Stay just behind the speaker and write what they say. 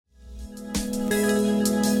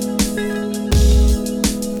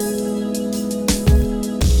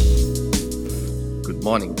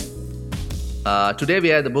morning. Today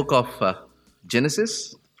we are at the book of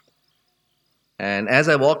Genesis. And as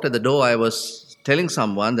I walked at the door, I was telling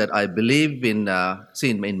someone that I believe in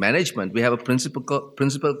management, we have a principle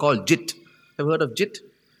called JIT. Have you heard of JIT?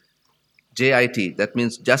 J-I-T. That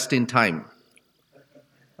means just in time.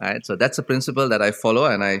 Right? So that's a principle that I follow,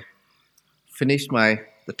 and I finished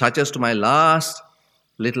the touches to my last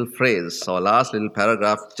little phrase or last little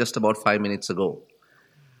paragraph just about 5 minutes ago.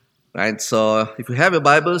 Right? So if you have your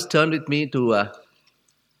Bibles, turn with me to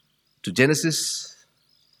Genesis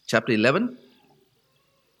chapter 11.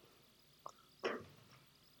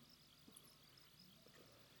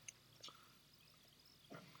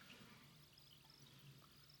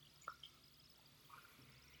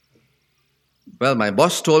 Well, my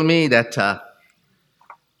boss told me that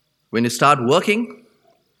when you start working,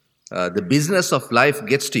 the business of life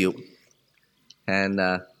gets to you. And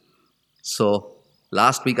so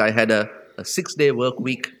last week I had a 6-day work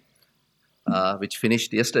week, which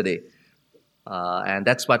finished yesterday. And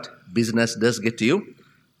that's what business does get to you.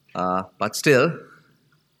 But still,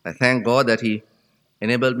 I thank God that He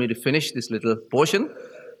enabled me to finish this little portion.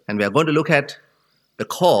 And we are going to look at the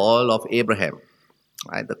call of Abraham.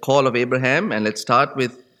 Right, the call of Abraham, and let's start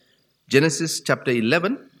with Genesis chapter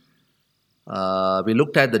 11. We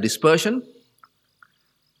looked at the dispersion.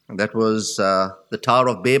 And that was the Tower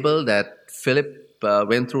of Babel that Philip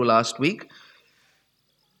went through last week.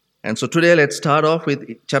 And so today let's start off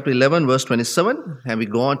with chapter 11, verse 27, and we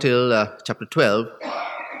go on till chapter 12,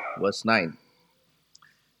 verse 9.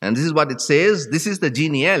 And this is what it says. This is the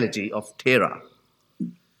genealogy of Terah.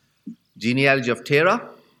 Genealogy of Terah.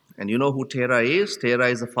 And you know who Terah is. Terah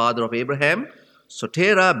is the father of Abraham. So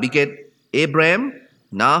Terah begat Abram,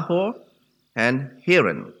 Nahor, and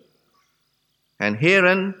Haran. And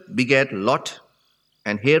Haran begat Lot.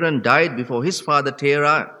 And Haran died before his father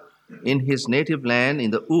Terah in his native land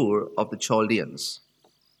in the Ur of the Chaldeans.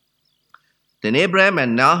 Then Abram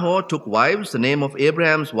and Nahor took wives. The name of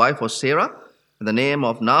Abraham's wife was Sarah, and the name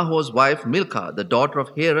of Nahor's wife Milcah, the daughter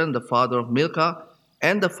of Haran, the father of Milcah,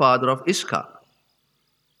 and the father of Iscah.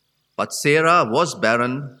 But Sarah was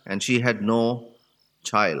barren, and she had no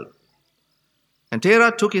child. And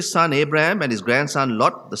Terah took his son Abram and his grandson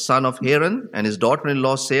Lot, the son of Haran, and his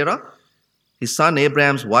daughter-in-law Sarah, his son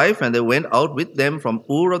Abram's wife, and they went out with them from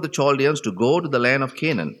Ur of the Chaldeans to go to the land of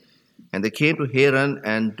Canaan. And they came to Haran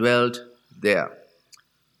and dwelt there.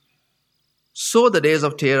 So the days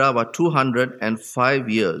of Terah were 205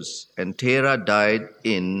 years, and Terah died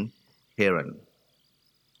in Haran.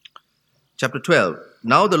 Chapter 12.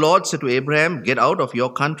 Now the Lord said to Abraham, get out of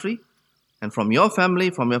your country and from your family,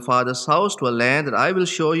 from your father's house, to a land that I will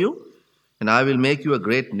show you, and I will make you a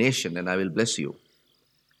great nation, and I will bless you.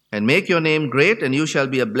 And make your name great, and you shall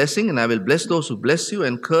be a blessing, and I will bless those who bless you,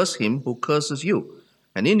 and curse him who curses you.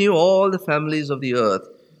 And in you all the families of the earth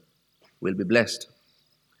will be blessed.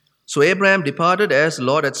 So Abraham departed as the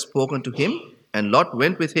Lord had spoken to him, and Lot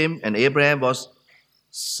went with him, and Abraham was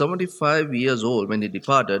 75 years old when he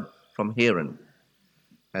departed from Haran.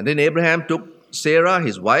 And then Abraham took Sarah,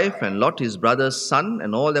 his wife, and Lot, his brother's son,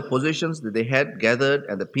 and all their possessions that they had gathered,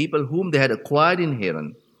 and the people whom they had acquired in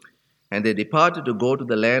Haran. And they departed to go to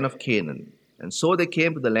the land of Canaan. And so they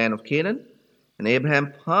came to the land of Canaan, and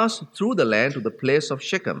Abraham passed through the land to the place of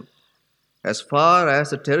Shechem, as far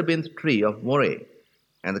as the terebinth tree of Moreh.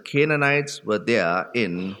 And the Canaanites were there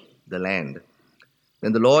in the land.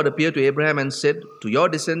 Then the Lord appeared to Abraham and said, to your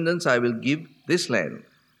descendants I will give this land.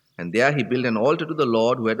 And there he built an altar to the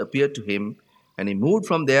Lord who had appeared to him. And he moved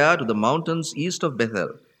from there to the mountains east of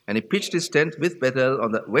Bethel. And he pitched his tent with Bethel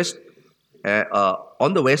on the west,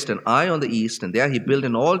 and I on the east. And there he built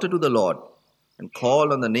an altar to the Lord and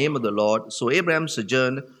called on the name of the Lord. So Abraham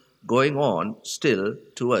sojourned, going on still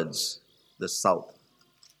towards the south.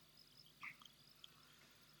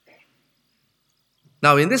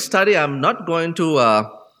 Now in this study, I'm not going to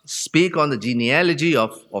speak on the genealogy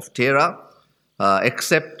of Terah.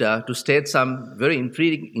 Except to state some very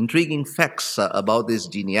intriguing facts about this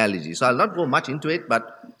genealogy. So I'll not go much into it,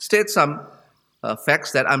 but state some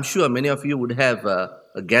facts that I'm sure many of you would have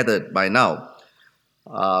gathered by now.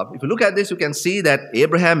 If you look at this, you can see that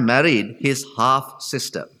Abraham married his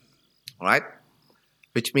half-sister, right?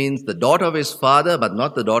 Which means the daughter of his father, but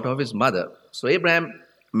not the daughter of his mother. So Abraham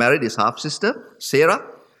married his half-sister, Sarah,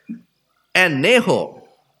 and Nahor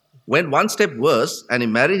went one step worse, and he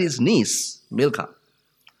married his niece, Milcah.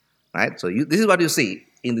 Right? So this is what you see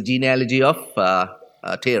in the genealogy of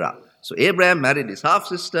Terah. So Abraham married his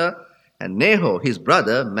half-sister, and Nahor, his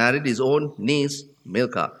brother, married his own niece,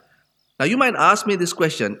 Milcah. Now you might ask me this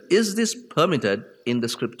question, is this permitted in the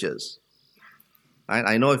scriptures?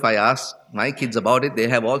 I know if I ask my kids about it, they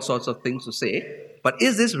have all sorts of things to say. But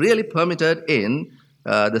is this really permitted in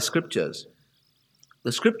the scriptures?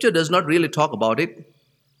 The scripture does not really talk about it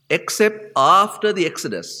except after the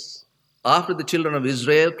Exodus, after the children of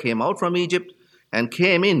Israel came out from Egypt and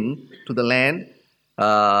came in to the land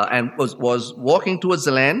and was walking towards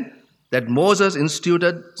the land, that Moses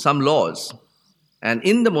instituted some laws. And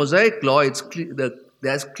in the Mosaic law,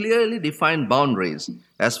 there's clearly defined boundaries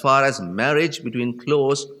as far as marriage between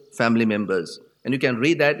close family members. And you can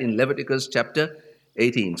read that in Leviticus chapter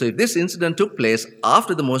 18. So if this incident took place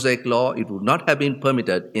after the Mosaic law, it would not have been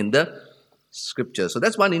permitted in the scripture. So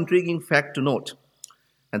that's one intriguing fact to note.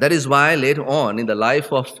 And that is why later on in the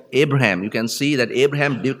life of Abraham, you can see that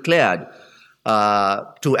Abraham declared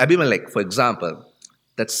to Abimelech, for example,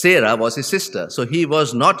 that Sarah was his sister. So he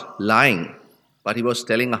was not lying, but he was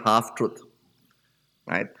telling a half-truth.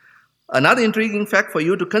 Right? Another intriguing fact for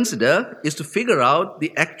you to consider is to figure out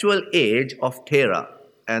the actual age of Terah.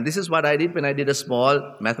 And this is what I did when I did a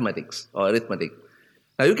small mathematics or arithmetic.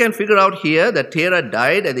 Now you can figure out here that Terah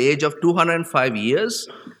died at the age of 205 years.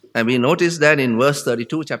 And we notice that in verse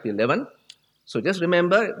 32, chapter 11. So just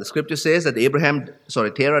remember, the scripture says that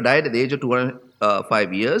Terah died at the age of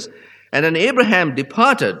 205 years. And then Abraham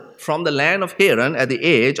departed from the land of Haran at the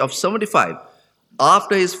age of 75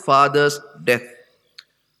 after his father's death.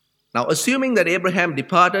 Now, assuming that Abraham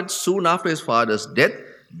departed soon after his father's death,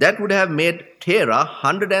 that would have made Terah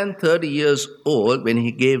 130 years old when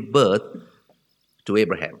he gave birth to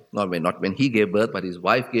Abraham. Not when he gave birth, but his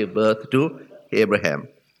wife gave birth to Abraham.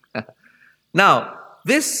 Now,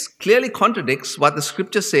 this clearly contradicts what the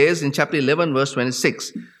scripture says in chapter 11, verse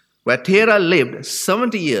 26, where Terah lived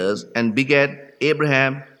 70 years and begat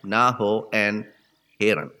Abraham, Nahor, and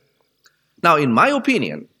Haran. Now, in my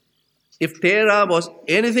opinion, if Terah was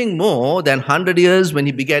anything more than 100 years when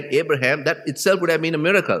he begat Abraham, that itself would have been a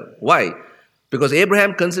miracle. Why? Because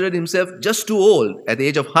Abraham considered himself just too old at the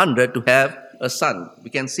age of 100 to have a son.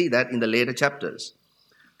 We can see that in the later chapters.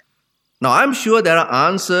 Now, I'm sure there are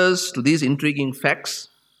answers to these intriguing facts.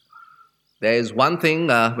 There is one thing,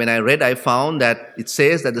 when I read, I found that it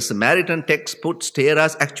says that the Samaritan text puts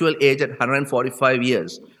Terah's actual age at 145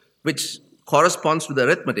 years, which corresponds to the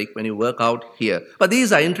arithmetic when you work out here. But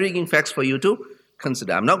these are intriguing facts for you to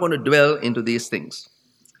consider. I'm not going to dwell into these things.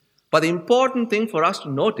 But the important thing for us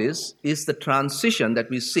to notice is the transition that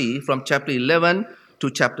we see from chapter 11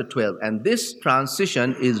 to chapter 12. And this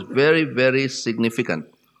transition is very, very significant.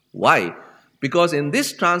 Why? Because in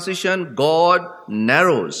this transition, God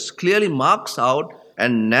clearly marks out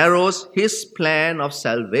and narrows his plan of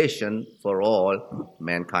salvation for all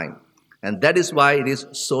mankind. And that is why it is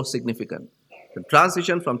so significant. The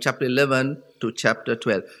transition from chapter 11 to chapter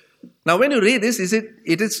 12. Now, when you read this,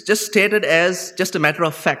 it is just stated as just a matter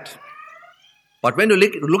of fact. But when you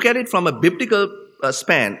look at it from a biblical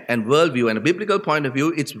span and worldview and a biblical point of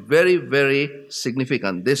view, it's very, very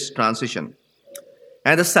significant, this transition.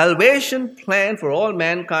 And the salvation plan for all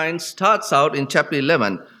mankind starts out in chapter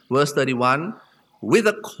 11, verse 31, with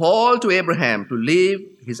a call to Abraham to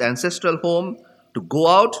leave his ancestral home, to go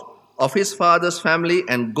out of his father's family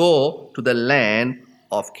and go to the land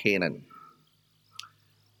of Canaan.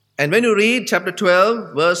 And when you read chapter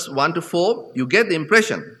 12, verse 1 to 4, you get the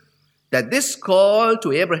impression that this call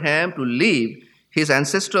to Abraham to leave his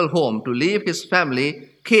ancestral home, to leave his family,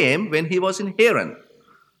 came when he was in Haran.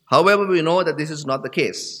 However, we know that this is not the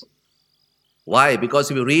case. Why?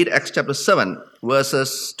 Because if you read Acts chapter 7,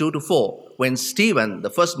 verses 2 to 4, when Stephen, the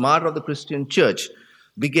first martyr of the Christian church,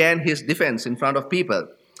 began his defense in front of people,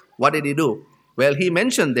 what did he do? Well, he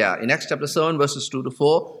mentioned there in Acts chapter 7, verses 2 to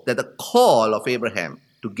 4, that the call of Abraham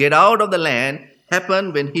to get out of the land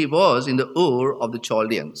happened when he was in the Ur of the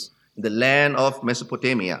Chaldeans, in the land of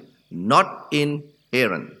Mesopotamia, not in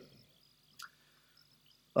Haran.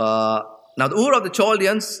 Now, the Ur of the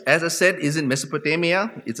Chaldeans, as I said, is in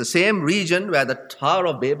Mesopotamia. It's the same region where the Tower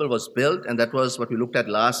of Babel was built, and that was what we looked at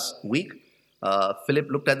last week. Philip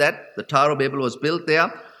looked at that. The Tower of Babel was built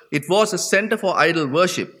there. It was a center for idol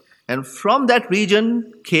worship. And from that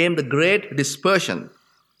region came the great dispersion,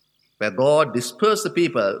 where God dispersed the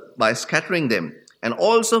people by scattering them. And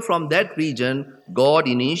also from that region, God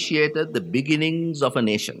initiated the beginnings of a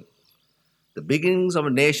nation. The beginnings of a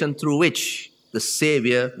nation through which the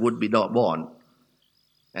Savior would be born.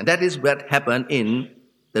 And that is what happened in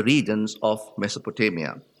the regions of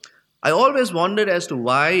Mesopotamia. I always wondered as to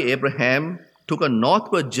why Abraham took a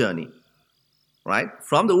northward journey, right,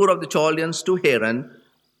 from the Ur of the Chaldeans to Haran.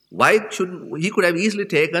 Why he could have easily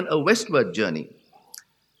taken a westward journey?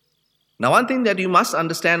 Now, one thing that you must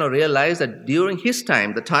understand or realize that during his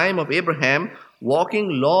time, the time of Abraham, Walking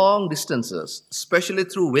long distances, especially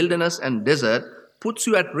through wilderness and desert, puts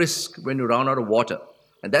you at risk when you run out of water.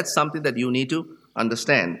 And that's something that you need to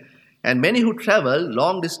understand. And many who travel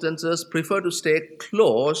long distances prefer to stay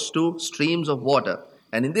close to streams of water.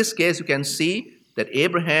 And in this case, you can see that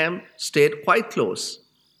Abraham stayed quite close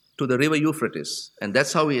to the river Euphrates. And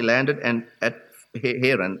that's how he landed at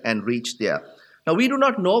Haran and reached there. Now, we do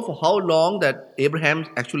not know for how long that Abraham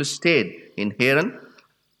actually stayed in Haran,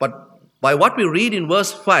 but by what we read in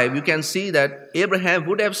verse 5, you can see that Abraham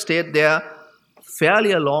would have stayed there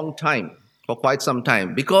fairly a long time, for quite some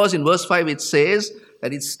time, because in verse 5 it says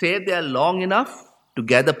that he stayed there long enough to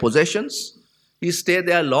gather possessions. He stayed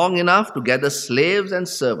there long enough to gather slaves and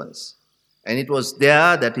servants. And it was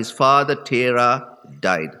there that his father Terah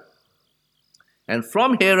died. And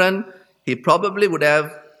from Haran, he probably would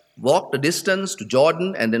have walked a distance to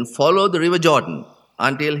Jordan and then followed the river Jordan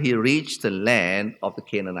until he reached the land of the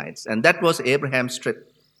Canaanites. And that was Abraham's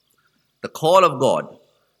trip. The call of God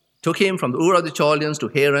took him from the Ur of the Chaldeans to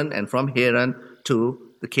Haran, and from Haran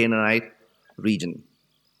to the Canaanite region.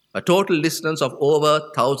 A total distance of over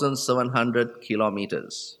 1,700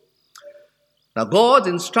 kilometers. Now, God's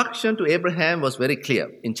instruction to Abraham was very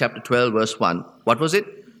clear in chapter 12, verse 1. What was it?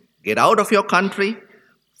 Get out of your country,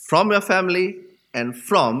 from your family, and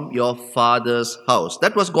from your father's house.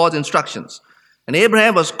 That was God's instructions. And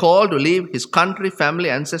Abraham was called to leave his country, family,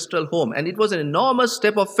 ancestral home. And it was an enormous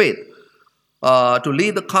step of faith to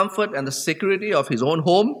leave the comfort and the security of his own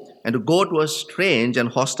home and to go to a strange and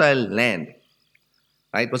hostile land.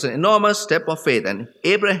 Right? It was an enormous step of faith. And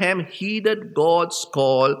Abraham heeded God's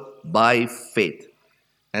call by faith.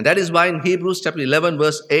 And that is why in Hebrews chapter 11,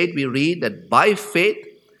 verse 8, we read that by faith,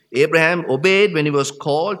 Abraham obeyed when he was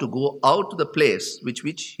called to go out to the place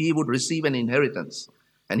which he would receive an inheritance.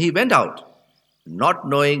 And he went out, not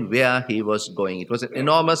knowing where he was going. It was an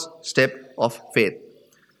enormous step of faith.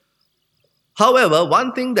 However,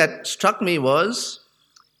 one thing that struck me was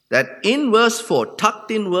that in verse 4,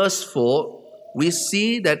 tucked in verse 4, we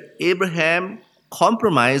see that Abraham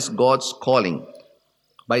compromised God's calling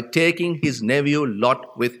by taking his nephew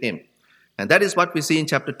Lot with him. And that is what we see in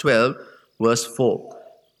chapter 12, verse 4,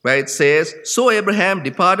 where it says, So Abraham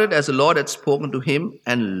departed as the Lord had spoken to him,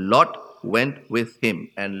 and Lot went with him.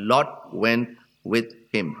 And Lot went with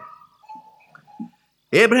him.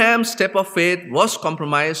 Abraham's step of faith was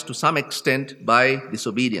compromised to some extent by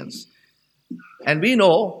disobedience. And we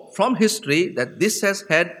know from history that this has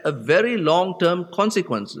had a very long-term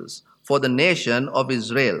consequences for the nation of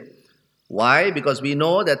Israel. Why? Because we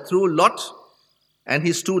know that through Lot and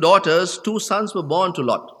his two daughters, two sons were born to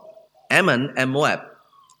Lot, Ammon and Moab.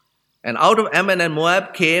 And out of Ammon and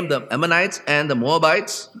Moab came the Ammonites and the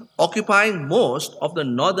Moabites, occupying most of the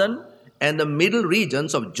northern and the middle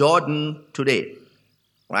regions of Jordan today.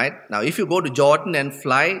 Right? Now, if you go to Jordan and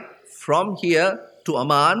fly from here to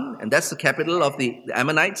Amman, and that's the capital of the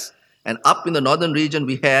Ammonites, and up in the northern region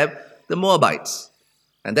we have the Moabites.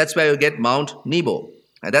 And that's where you get Mount Nebo.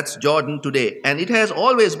 And that's Jordan today. And it has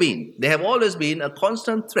always been, they have always been a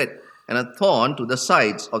constant threat and a thorn to the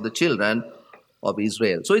sides of the children of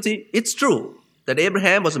Israel. So it's true that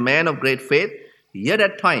Abraham was a man of great faith, yet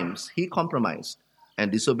at times he compromised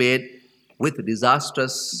and disobeyed with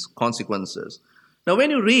disastrous consequences. Now,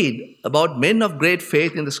 when you read about men of great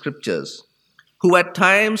faith in the scriptures who at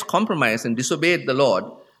times compromised and disobeyed the Lord,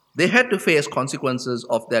 they had to face consequences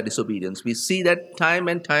of their disobedience. We see that time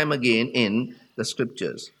and time again in the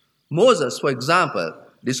scriptures. Moses, for example,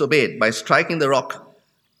 disobeyed by striking the rock.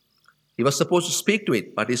 He was supposed to speak to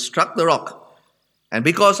it, but he struck the rock. And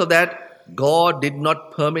because of that, God did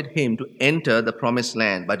not permit him to enter the promised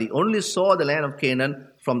land, but he only saw the land of Canaan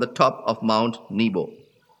from the top of Mount Nebo.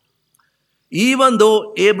 Even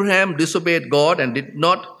though Abraham disobeyed God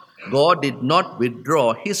God did not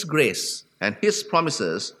withdraw his grace and his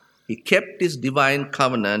promises. He kept his divine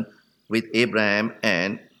covenant with Abraham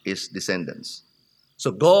and his descendants.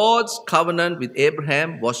 So God's covenant with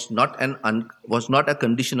Abraham was not a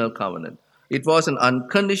conditional covenant. It was an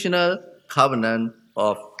unconditional covenant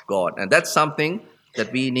of God. And that's something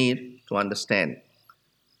that we need to understand.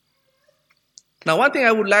 Now, one thing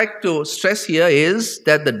I would like to stress here is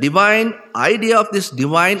that the divine idea of this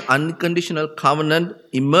divine unconditional covenant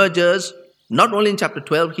emerges not only in chapter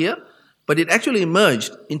 12 here, but it actually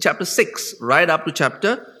emerged in chapter 6 right up to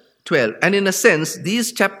chapter 12. And in a sense,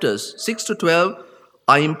 these chapters 6 to 12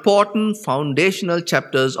 are important foundational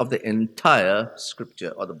chapters of the entire scripture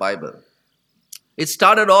or the Bible. It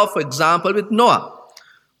started off, for example, with Noah,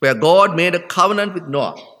 where God made a covenant with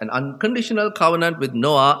Noah, an unconditional covenant with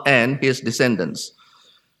Noah and his descendants.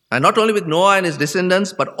 And not only with Noah and his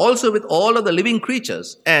descendants, but also with all of the living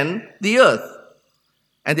creatures and the earth.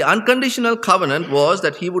 And the unconditional covenant was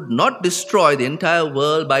that he would not destroy the entire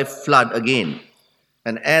world by flood again.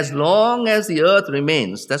 And as long as the earth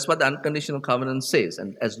remains, that's what the unconditional covenant says.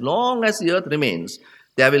 And as long as the earth remains,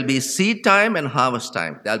 there will be seed time and harvest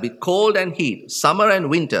time. There will be cold and heat, summer and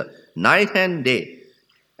winter, night and day.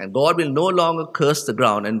 And God will no longer curse the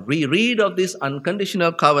ground. And we read of this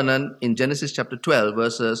unconditional covenant in Genesis chapter 12,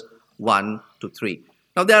 verses 1 to 3.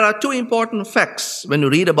 Now, there are two important facts when you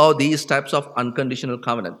read about these types of unconditional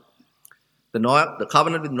covenant. The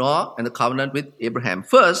covenant with Noah and the covenant with Abraham.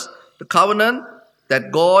 First, the covenant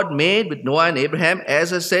that God made with Noah and Abraham,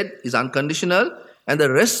 as I said, is unconditional. And the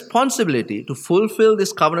responsibility to fulfill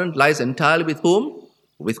this covenant lies entirely with whom?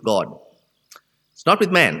 With God. It's not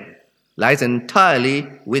with man. Lies entirely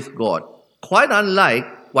with God. Quite unlike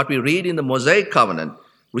what we read in the Mosaic covenant,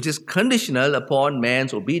 which is conditional upon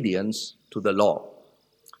man's obedience to the law.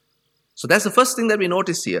 So that's the first thing that we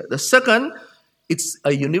notice here. The second, it's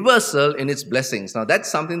a universal in its blessings. Now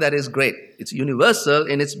that's something that is great. It's universal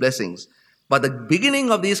in its blessings. But the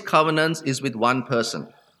beginning of these covenants is with one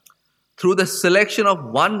person. Through the selection of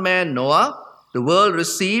one man, Noah, the world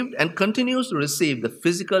received and continues to receive the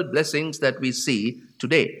physical blessings that we see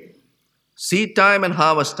today. Seed time and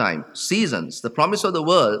harvest time, seasons, the promise of the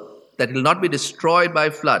world that it will not be destroyed by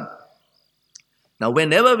flood. Now,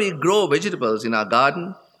 whenever we grow vegetables in our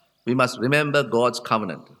garden, we must remember God's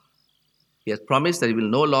covenant. He has promised that He will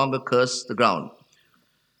no longer curse the ground.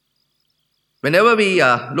 Whenever we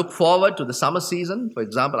look forward to the summer season, for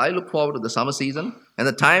example, I look forward to the summer season and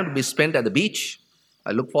the time to be spent at the beach.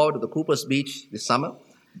 I look forward to the Cooper's Beach this summer.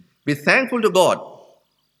 Be thankful to God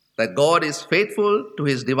that God is faithful to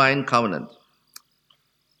His divine covenant.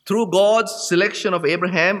 Through God's selection of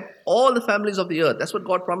Abraham, all the families of the earth, that's what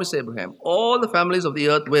God promised Abraham, all the families of the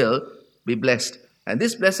earth will be blessed. And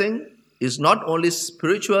this blessing is not only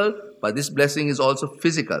spiritual, but this blessing is also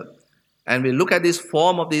physical. And we'll look at this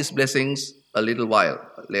form of these blessings a little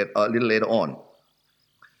later on.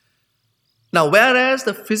 Now, whereas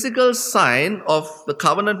the physical sign of the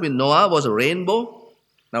covenant with Noah was a rainbow,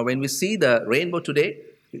 now when we see the rainbow today,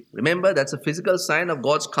 remember that's a physical sign of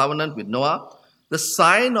God's covenant with Noah. The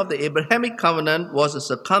sign of the Abrahamic covenant was the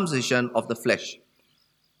circumcision of the flesh.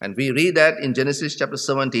 And we read that in Genesis chapter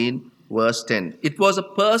 17, verse 10. It was a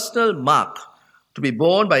personal mark to be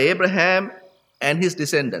borne by Abraham and his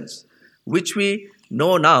descendants, which we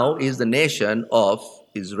know now is the nation of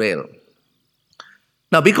Israel.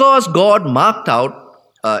 Now, because God marked out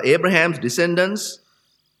Abraham's descendants,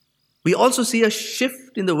 we also see a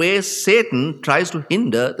shift in the way Satan tries to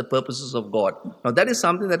hinder the purposes of God. Now, that is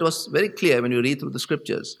something that was very clear when you read through the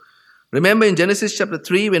scriptures. Remember in Genesis chapter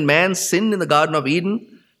 3, when man sinned in the Garden of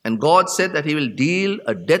Eden, and God said that He will deal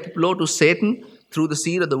a death blow to Satan through the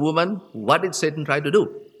seed of the woman. What did Satan try to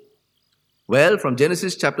do? Well, from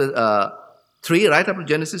Genesis chapter 3 right up to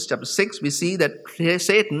Genesis chapter 6, we see that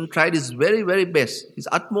Satan tried his very, very best, his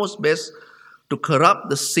utmost best to corrupt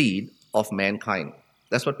the seed of mankind.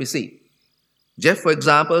 That's what we see. Jeff, for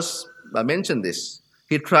example, mentioned this.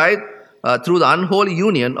 He tried through the unholy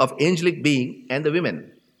union of angelic being and the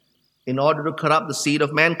women in order to corrupt the seed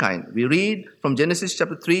of mankind. We read from Genesis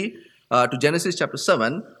chapter 3 to Genesis chapter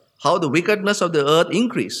 7 how the wickedness of the earth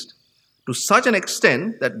increased to such an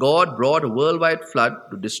extent that God brought a worldwide flood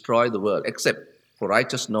to destroy the world, except for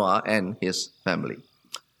righteous Noah and his family.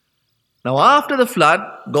 Now, after the flood,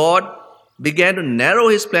 God began to narrow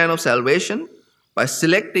His plan of salvation by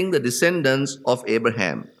selecting the descendants of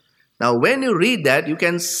Abraham. Now, when you read that, you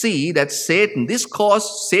can see that this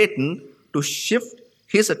caused Satan to shift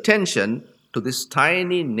his attention to this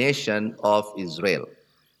tiny nation of Israel.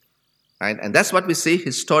 And that's what we see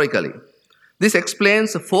historically. This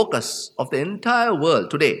explains the focus of the entire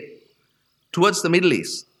world today towards the Middle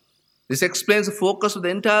East. This explains the focus of the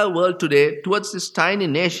entire world today towards this tiny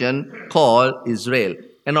nation called Israel.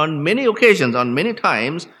 And on many occasions, on many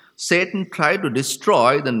times, Satan tried to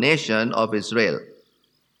destroy the nation of Israel.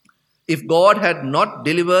 If God had not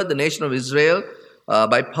delivered the nation of Israel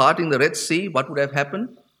by parting the Red Sea, what would have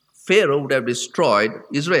happened? Pharaoh would have destroyed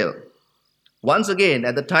Israel. Once again,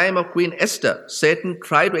 at the time of Queen Esther, Satan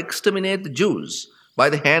tried to exterminate the Jews by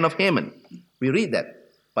the hand of Haman. We read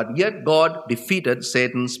that. But yet God defeated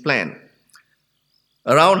Satan's plan.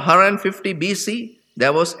 Around 150 BC,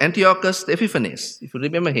 there was Antiochus Epiphanes, if you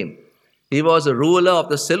remember him. He was a ruler of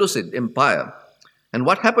the Seleucid Empire. And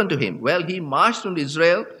what happened to him? Well, he marched into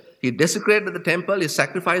Israel, he desecrated the temple, he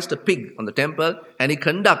sacrificed a pig on the temple, and he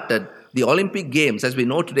conducted the Olympic Games, as we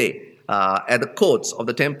know today, at the courts of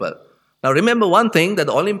the temple. Now remember one thing, that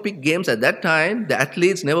the Olympic Games at that time, the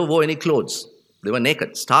athletes never wore any clothes. They were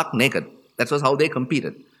naked, stark naked. That was how they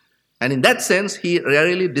competed. And in that sense, he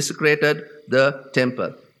really desecrated the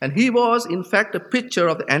temple. And he was, in fact, a picture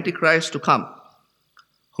of the Antichrist to come,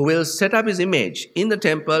 who will set up his image in the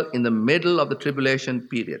temple in the middle of the tribulation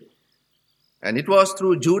period. And it was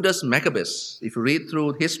through Judas Maccabeus, if you read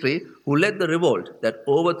through history, who led the revolt that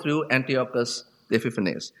overthrew Antiochus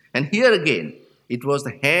Epiphanes. And here again, it was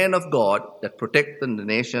the hand of God that protected the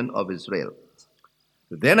nation of Israel.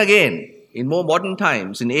 Then again, in more modern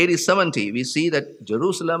times, in AD 70, we see that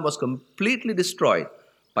Jerusalem was completely destroyed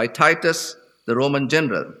by Titus, the Roman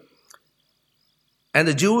general. And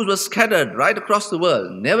the Jews were scattered right across the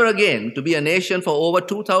world, never again to be a nation for over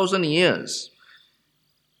 2,000 years.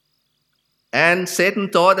 And Satan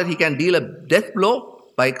thought that he can deal a death blow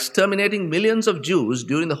by exterminating millions of Jews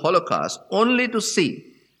during the Holocaust, only to see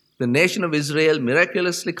the nation of Israel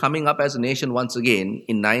miraculously coming up as a nation once again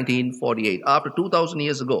in 1948, after 2,000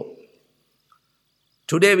 years ago.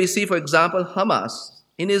 Today we see, for example, Hamas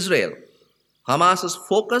in Israel. Hamas's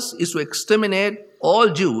focus is to exterminate all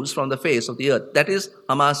Jews from the face of the earth. That is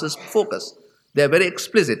Hamas's focus. They are very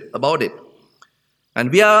explicit about it.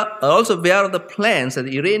 And we are also aware of the plans that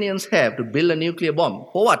the Iranians have to build a nuclear bomb.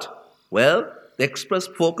 For what? Well, the express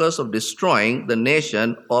focus of destroying the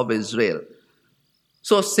nation of Israel.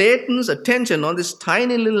 So Satan's attention on this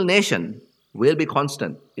tiny little nation will be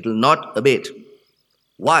constant. It will not abate.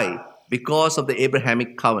 Why? Because of the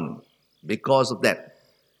Abrahamic covenant. Because of that.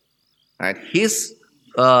 Right? It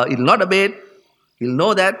will not abate. He'll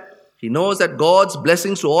know that. He knows that God's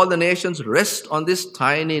blessings to all the nations rest on this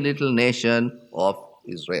tiny little nation of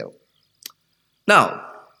Israel. Now,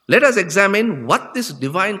 let us examine what this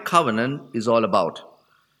divine covenant is all about.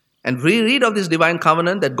 And we read of this divine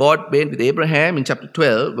covenant that God made with Abraham in chapter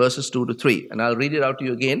 12, verses 2 to 3. And I'll read it out to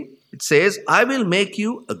you again. It says, I will make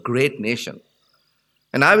you a great nation.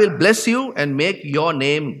 And I will bless you and make your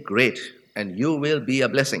name great. And you will be a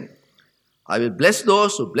blessing. I will bless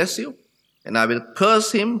those who bless you. And I will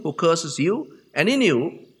curse him who curses you. And in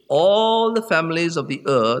you, all the families of the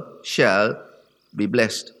earth shall be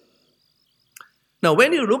blessed. Now,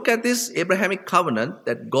 when you look at this Abrahamic covenant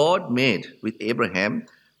that God made with Abraham,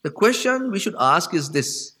 the question we should ask is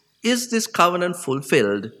this: is this covenant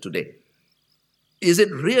fulfilled today? Is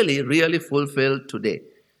it really, really fulfilled today?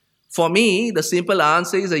 For me, the simple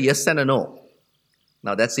answer is a yes and a no.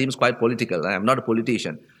 Now, that seems quite political. I am not a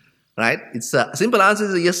politician, right? It's a simple answer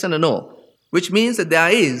is a yes and a no, which means that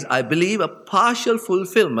there is, I believe, a partial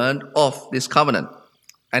fulfillment of this covenant,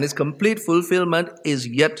 and its complete fulfillment is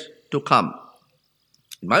yet to come.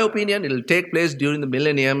 In my opinion, it will take place during the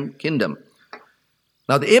millennium kingdom.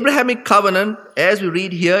 Now, the Abrahamic covenant, as we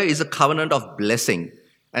read here, is a covenant of blessing.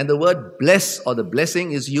 And the word bless or the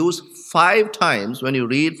blessing is used 5 times when you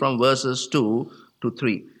read from verses 2 to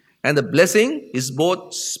 3. And the blessing is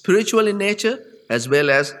both spiritual in nature as well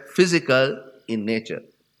as physical in nature.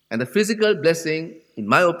 And the physical blessing, in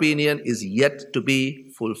my opinion, is yet to be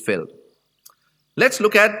fulfilled. Let's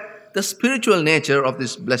look at the spiritual nature of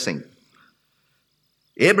this blessing.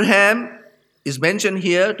 Abraham is mentioned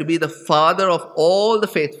here to be the father of all the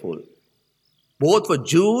faithful, both for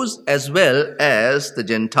Jews as well as the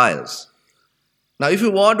Gentiles. Now, if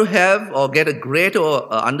you want to have or get a greater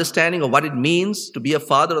understanding of what it means to be a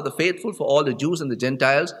father of the faithful for all the Jews and the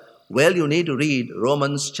Gentiles, well, you need to read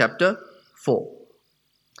Romans chapter 4.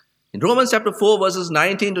 In Romans chapter 4, verses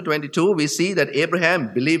 19 to 22, we see that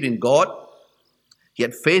Abraham believed in God. He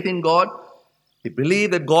had faith in God. He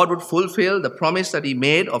believed that God would fulfill the promise that he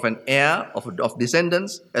made of an heir, of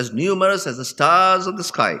descendants as numerous as the stars of the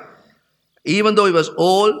sky. Even though he was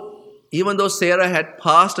old, even though Sarah had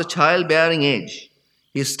passed a childbearing age,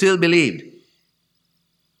 he still believed.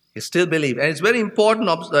 He still believed. And it's very important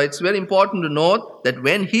to note that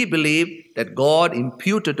when he believed, that God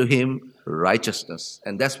imputed to him righteousness.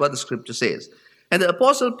 And that's what the scripture says. And the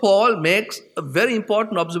Apostle Paul makes a very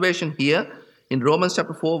important observation here in Romans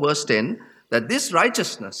chapter 4, verse 10, that this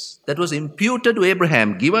righteousness that was imputed to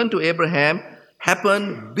Abraham, given to Abraham,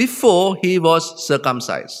 happened before he was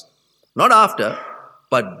circumcised. Not after,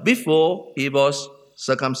 but before he was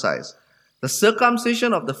circumcised. The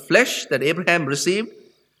circumcision of the flesh that Abraham received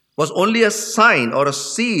was only a sign or a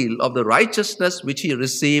seal of the righteousness which he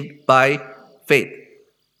received by faith.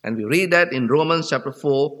 And we read that in Romans chapter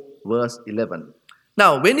 4, verse 11.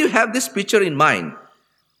 Now, when you have this picture in mind,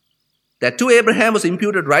 that to Abraham was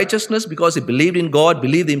imputed righteousness because he believed in God,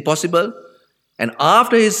 believed the impossible. And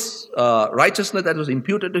after his righteousness that was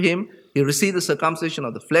imputed to him, he received the circumcision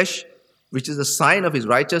of the flesh, which is a sign of his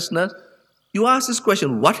righteousness. You ask this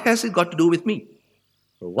question, what has it got to do with me?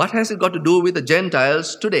 What has it got to do with the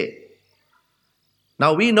Gentiles today?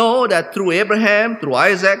 Now we know that through Abraham, through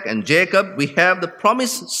Isaac and Jacob, we have the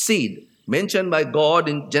promised seed mentioned by God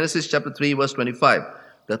in Genesis chapter 3 verse 25.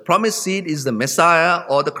 The promised seed is the Messiah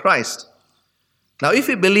or the Christ. Now if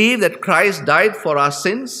we believe that Christ died for our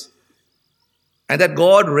sins and that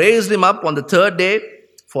God raised him up on the third day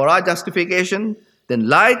for our justification, then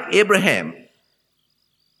like Abraham,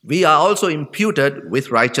 we are also imputed with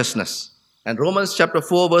righteousness. And Romans chapter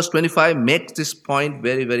 4 verse 25 makes this point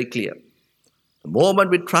very, very clear. The moment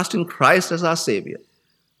we trust in Christ as our Savior,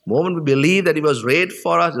 the moment we believe that he was raised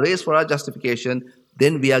for our justification,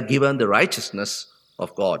 then we are given the righteousness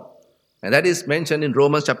of God. And that is mentioned in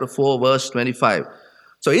Romans chapter 4 verse 25.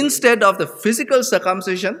 So instead of the physical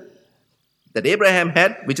circumcision that Abraham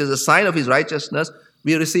had, which is a sign of his righteousness,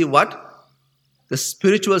 we receive what? The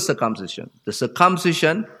spiritual circumcision, the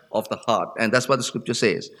circumcision of the heart. And that's what the scripture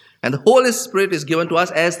says. And the Holy Spirit is given to us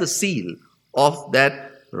as the seal of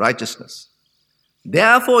that righteousness.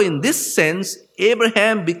 Therefore, in this sense,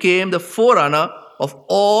 Abraham became the forerunner of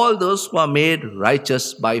all those who are made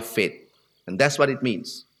righteous by faith. And that's what it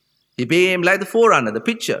means. He became like the forerunner, the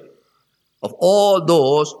picture of all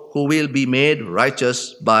those who will be made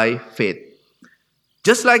righteous by faith.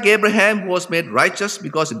 Just like Abraham who was made righteous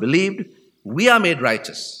because he believed, we are made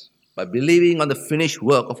righteous by believing on the finished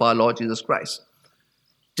work of our Lord Jesus Christ.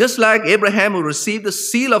 Just like Abraham who received the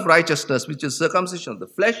seal of righteousness, which is circumcision of the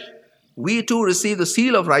flesh, we too receive the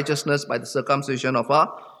seal of righteousness by the circumcision of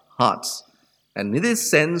our hearts. And in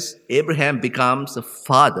this sense, Abraham becomes the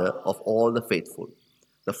father of all the faithful,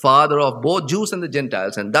 the father of both Jews and the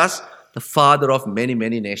Gentiles, and thus the father of many,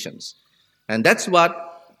 many nations. And that's what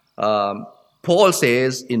Paul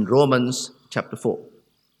says in Romans chapter 4.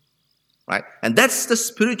 Right? And that's the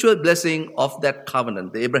spiritual blessing of that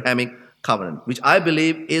covenant, the Abrahamic covenant, which I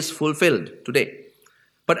believe is fulfilled today.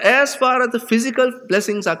 But as far as the physical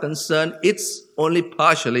blessings are concerned, it's only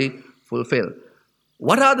partially fulfilled.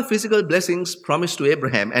 What are the physical blessings promised to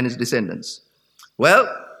Abraham and his descendants? Well,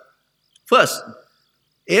 first,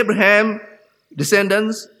 Abraham's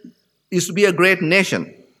descendants is to be a great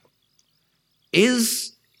nation.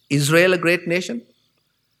 Is Israel a great nation?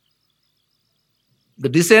 The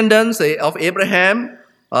descendants of Abraham,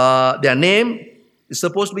 their name is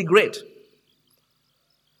supposed to be great.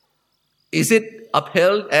 Is it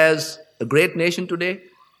upheld as a great nation today?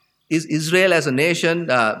 Is Israel as a nation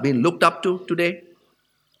being looked up to today?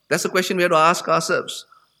 That's the question we have to ask ourselves.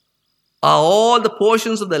 Are all the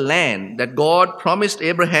portions of the land that God promised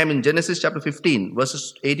Abraham in Genesis chapter 15,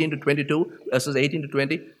 verses 18 to 22, verses 18 to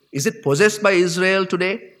 20, is it possessed by Israel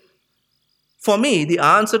today? For me, the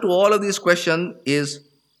answer to all of these questions is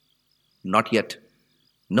not yet.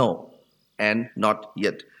 No, and not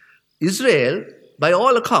yet. Israel, by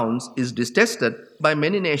all accounts, is detested by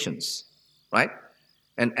many nations, right?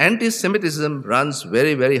 And anti-Semitism runs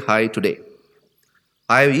very, very high today.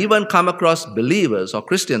 I've even come across believers or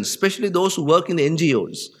Christians, especially those who work in the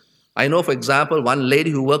NGOs. I know, for example, one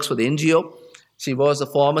lady who works for the NGO. She was a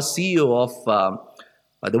former CEO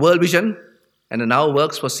of the World Vision and now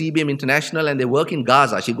works for CBM International, and they work in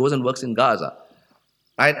Gaza. She goes and works in Gaza.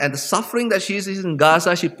 Right? And the suffering that she sees in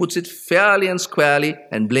Gaza, she puts it fairly and squarely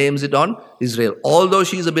and blames it on Israel, although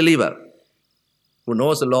she's a believer who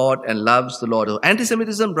knows the Lord and loves the Lord.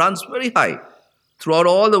 Anti-Semitism runs very high throughout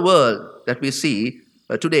all the world that we see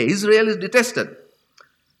today. Israel is detested.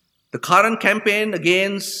 The current campaign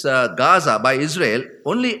against Gaza by Israel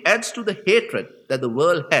only adds to the hatred that the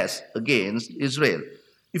world has against Israel.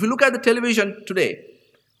 If you look at the television today,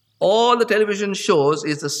 all the television shows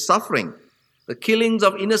is the suffering, the killings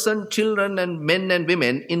of innocent children and men and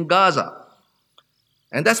women in Gaza.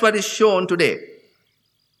 And that's what is shown today.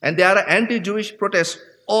 And there are anti-Jewish protests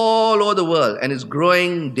all over the world, and it's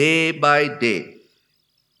growing day by day.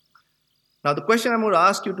 Now, the question I'm going to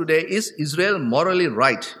ask you today, is Israel morally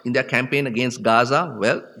right in their campaign against Gaza?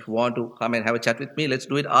 Well, if you want to come and have a chat with me, let's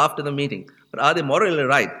do it after the meeting. But are they morally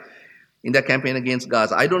right in their campaign against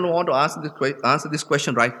Gaza? I don't want to answer this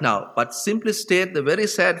question right now, but simply state the very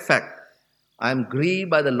sad fact. I am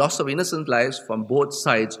grieved by the loss of innocent lives from both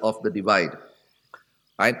sides of the divide.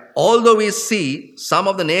 Right? Although we see some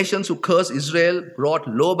of the nations who curse Israel brought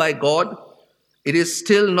low by God, it is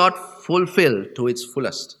still not fulfilled to its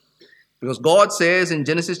fullest. Because God says in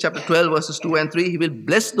Genesis chapter 12, verses 2 and 3, He will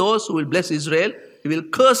bless those who will bless Israel. He will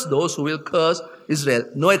curse those who will curse Israel.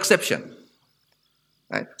 No exception.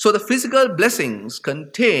 Right? So the physical blessings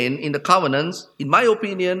contained in the covenants, in my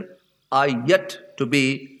opinion, are yet to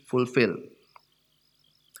be fulfilled.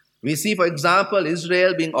 We see, for example,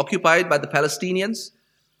 Israel being occupied by the Palestinians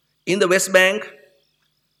in the West Bank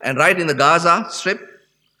and right in the Gaza Strip.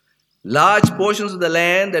 Large portions of the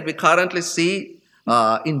land that we currently see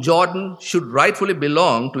in Jordan should rightfully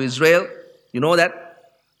belong to Israel. You know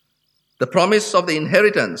that? The promise of the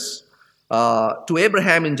inheritance to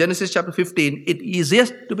Abraham in Genesis chapter 15, it is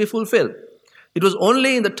yet to be fulfilled. It was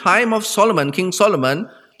only in the time of Solomon, King Solomon,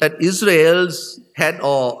 that Israel's had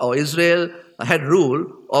or Israel had rule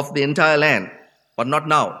of the entire land, but not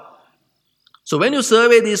now. So when you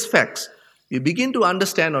survey these facts, you begin to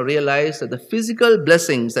understand or realize that the physical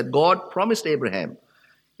blessings that God promised Abraham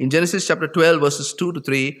in Genesis chapter 12, verses 2 to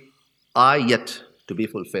 3, are yet to be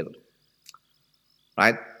fulfilled.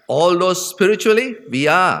 Right? Although spiritually we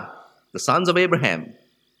are the sons of Abraham,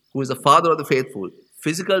 who is the father of the faithful,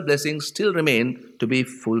 physical blessings still remain to be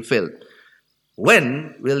fulfilled.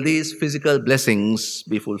 When will these physical blessings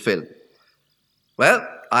be fulfilled? Well,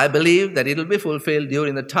 I believe that it will be fulfilled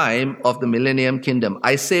during the time of the millennium kingdom.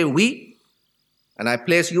 I say we, and I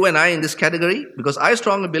place you and I in this category because I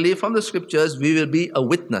strongly believe from the scriptures we will be a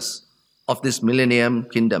witness of this millennium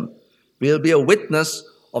kingdom. We will be a witness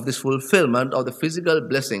of this fulfillment of the physical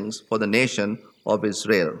blessings for the nation of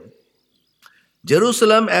Israel.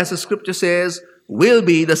 Jerusalem, as the scripture says, will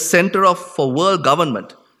be the center for world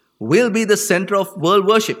government, will be the center of world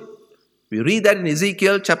worship. We read that in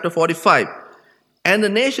Ezekiel chapter 45. And the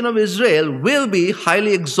nation of Israel will be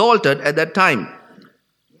highly exalted at that time.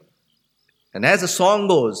 And as the song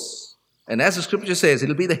goes, and as the scripture says, it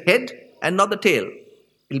will be the head and not the tail.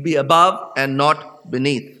 It will be above and not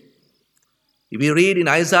beneath. If we read in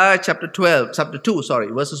Isaiah chapter 2,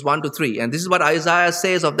 verses 1 to 3, and this is what Isaiah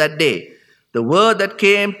says of that day. The word that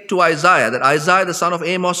came to Isaiah, that Isaiah the son of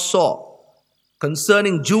Amos saw,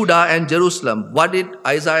 concerning Judah and Jerusalem. What did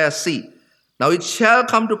Isaiah see? Now it shall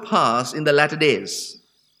come to pass in the latter days,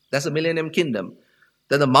 that's the millennium kingdom,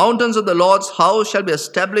 that the mountains of the Lord's house shall be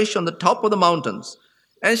established on the top of the mountains,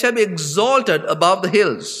 and shall be exalted above the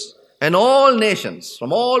hills, and all nations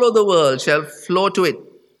from all over the world shall flow to it.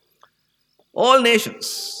 All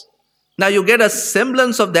nations. Now you get a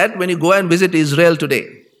semblance of that when you go and visit Israel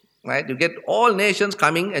today. Right? You get all nations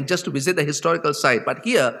coming and just to visit the historical site. But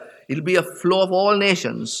here, it will be a flow of all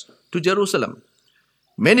nations to Jerusalem.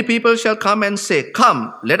 Many people shall come and say,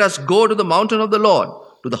 "Come, let us go to the mountain of the Lord,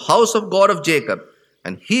 to the house of God of Jacob,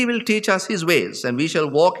 and he will teach us his ways, and we shall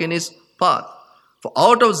walk in his path. For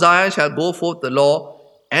out of Zion shall go forth the law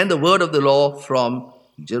and the word of the law from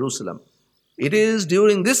Jerusalem." It is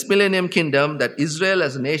during this millennium kingdom that Israel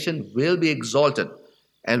as a nation will be exalted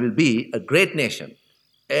and will be a great nation,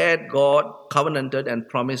 as God covenanted and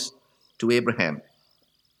promised to Abraham.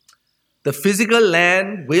 The physical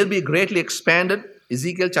land will be greatly expanded.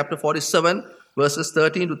 Ezekiel chapter 47, verses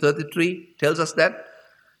 13 to 33 tells us that.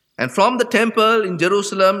 And from the temple in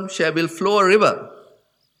Jerusalem will flow a river.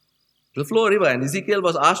 It will flow a river, and Ezekiel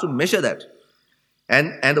was asked to measure that.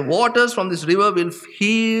 And the waters from this river will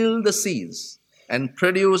heal the seas and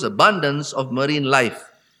produce abundance of marine life.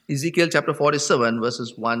 Ezekiel chapter 47,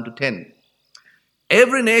 verses 1 to 10.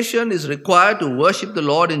 Every nation is required to worship the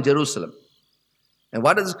Lord in Jerusalem. And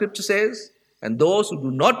what does the scripture says? And those who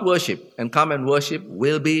do not worship and come and worship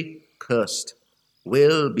will be cursed.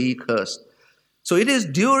 Will be cursed. So it is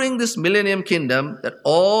during this millennium kingdom that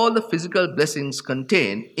all the physical blessings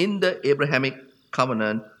contained in the Abrahamic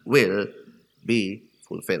covenant will be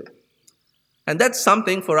fulfilled. And that's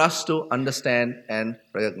something for us to understand and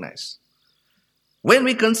recognize. When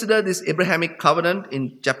we consider this Abrahamic covenant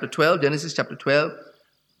in chapter 12, Genesis chapter 12,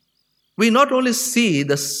 we not only see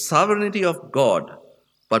the sovereignty of God,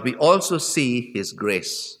 but we also see his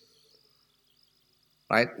grace.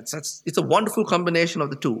 Right? It's a wonderful combination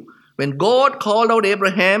of the two. When God called out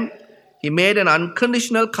Abraham, he made an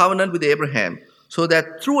unconditional covenant with Abraham, so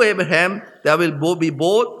that through Abraham there will be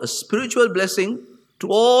both a spiritual blessing to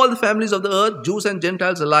all the families of the earth, Jews and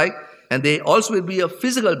Gentiles alike, and they also will be a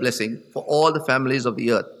physical blessing for all the families of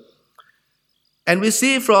the earth. And we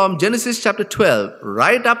see from Genesis chapter 12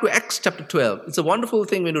 right up to Acts chapter 12. It's a wonderful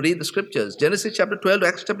thing when you read the scriptures. Genesis chapter 12 to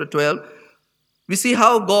Acts chapter 12. We see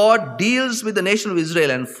how God deals with the nation of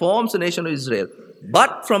Israel and forms the nation of Israel.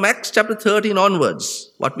 But from Acts chapter 13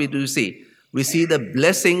 onwards, what we do see? We see the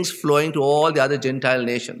blessings flowing to all the other Gentile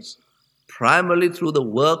nations. Primarily through the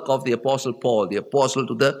work of the Apostle Paul, the apostle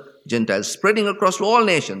to the Gentiles, spreading across all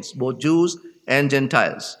nations, both Jews and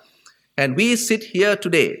Gentiles. And we sit here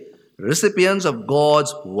today, recipients of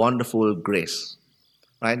God's wonderful grace.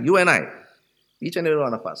 Right? You and I, each and every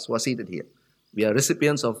one of us who are seated here, we are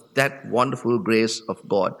recipients of that wonderful grace of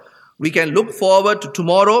God. We can look forward to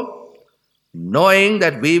tomorrow knowing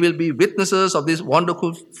that we will be witnesses of these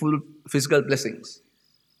wonderful physical blessings.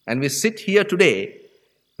 And we sit here today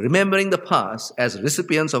remembering the past as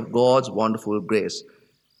recipients of God's wonderful grace.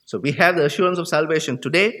 So we have the assurance of salvation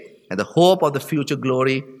today, and the hope of the future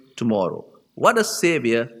glory tomorrow. What a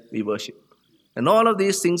Savior we worship. And all of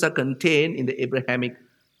these things are contained in the Abrahamic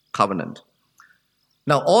covenant.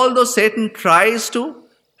 Now, although Satan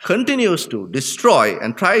continues to destroy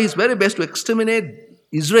and try his very best to exterminate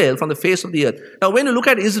Israel from the face of the earth. Now, when you look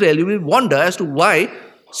at Israel, you will wonder as to why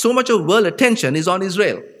so much of world attention is on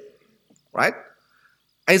Israel, right?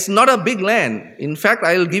 It's not a big land. In fact,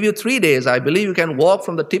 I will give you 3 days. I believe you can walk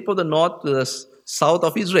from the tip of the north to the south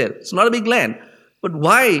of Israel. It's not a big land. But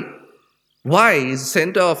why is the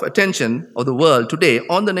center of attention of the world today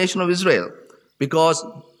on the nation of Israel? Because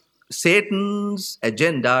Satan's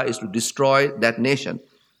agenda is to destroy that nation,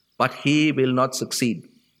 but he will not succeed.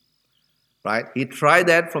 Right? He tried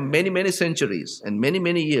that for many, many centuries and many,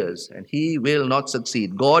 many years, and he will not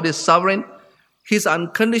succeed. God is sovereign. His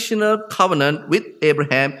unconditional covenant with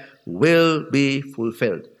Abraham will be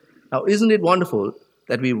fulfilled. Now, isn't it wonderful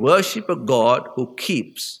that we worship a God who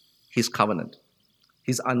keeps his covenant,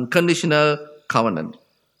 his unconditional covenant,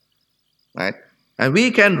 right? And we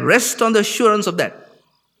can rest on the assurance of that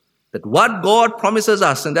what God promises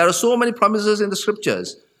us, and there are so many promises in the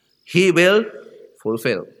scriptures, he will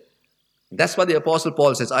fulfill. That's what the Apostle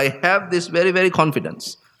Paul says. I have this very, very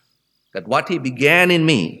confidence that what he began in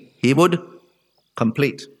me, he would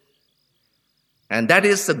complete. And that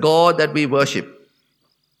is the God that we worship,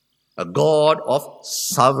 a God of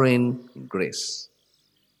sovereign grace.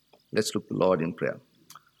 Let's look to the Lord in prayer.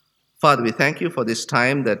 Father, we thank you for this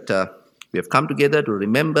time that we have come together to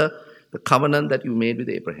remember the covenant that you made with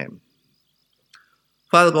Abraham.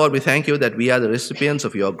 Father God, we thank you that we are the recipients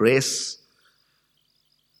of your grace.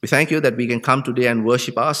 We thank you that we can come today and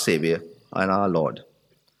worship our Savior and our Lord.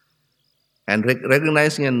 And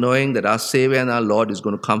recognizing and knowing that our Savior and our Lord is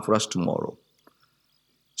going to come for us tomorrow.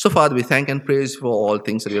 So, Father, we thank and praise you for all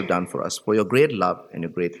things that you have done for us, for your great love and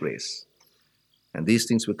your great grace. And these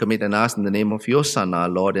things we commit and ask in the name of your Son, our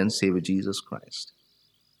Lord and Savior, Jesus Christ.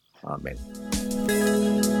 Amen.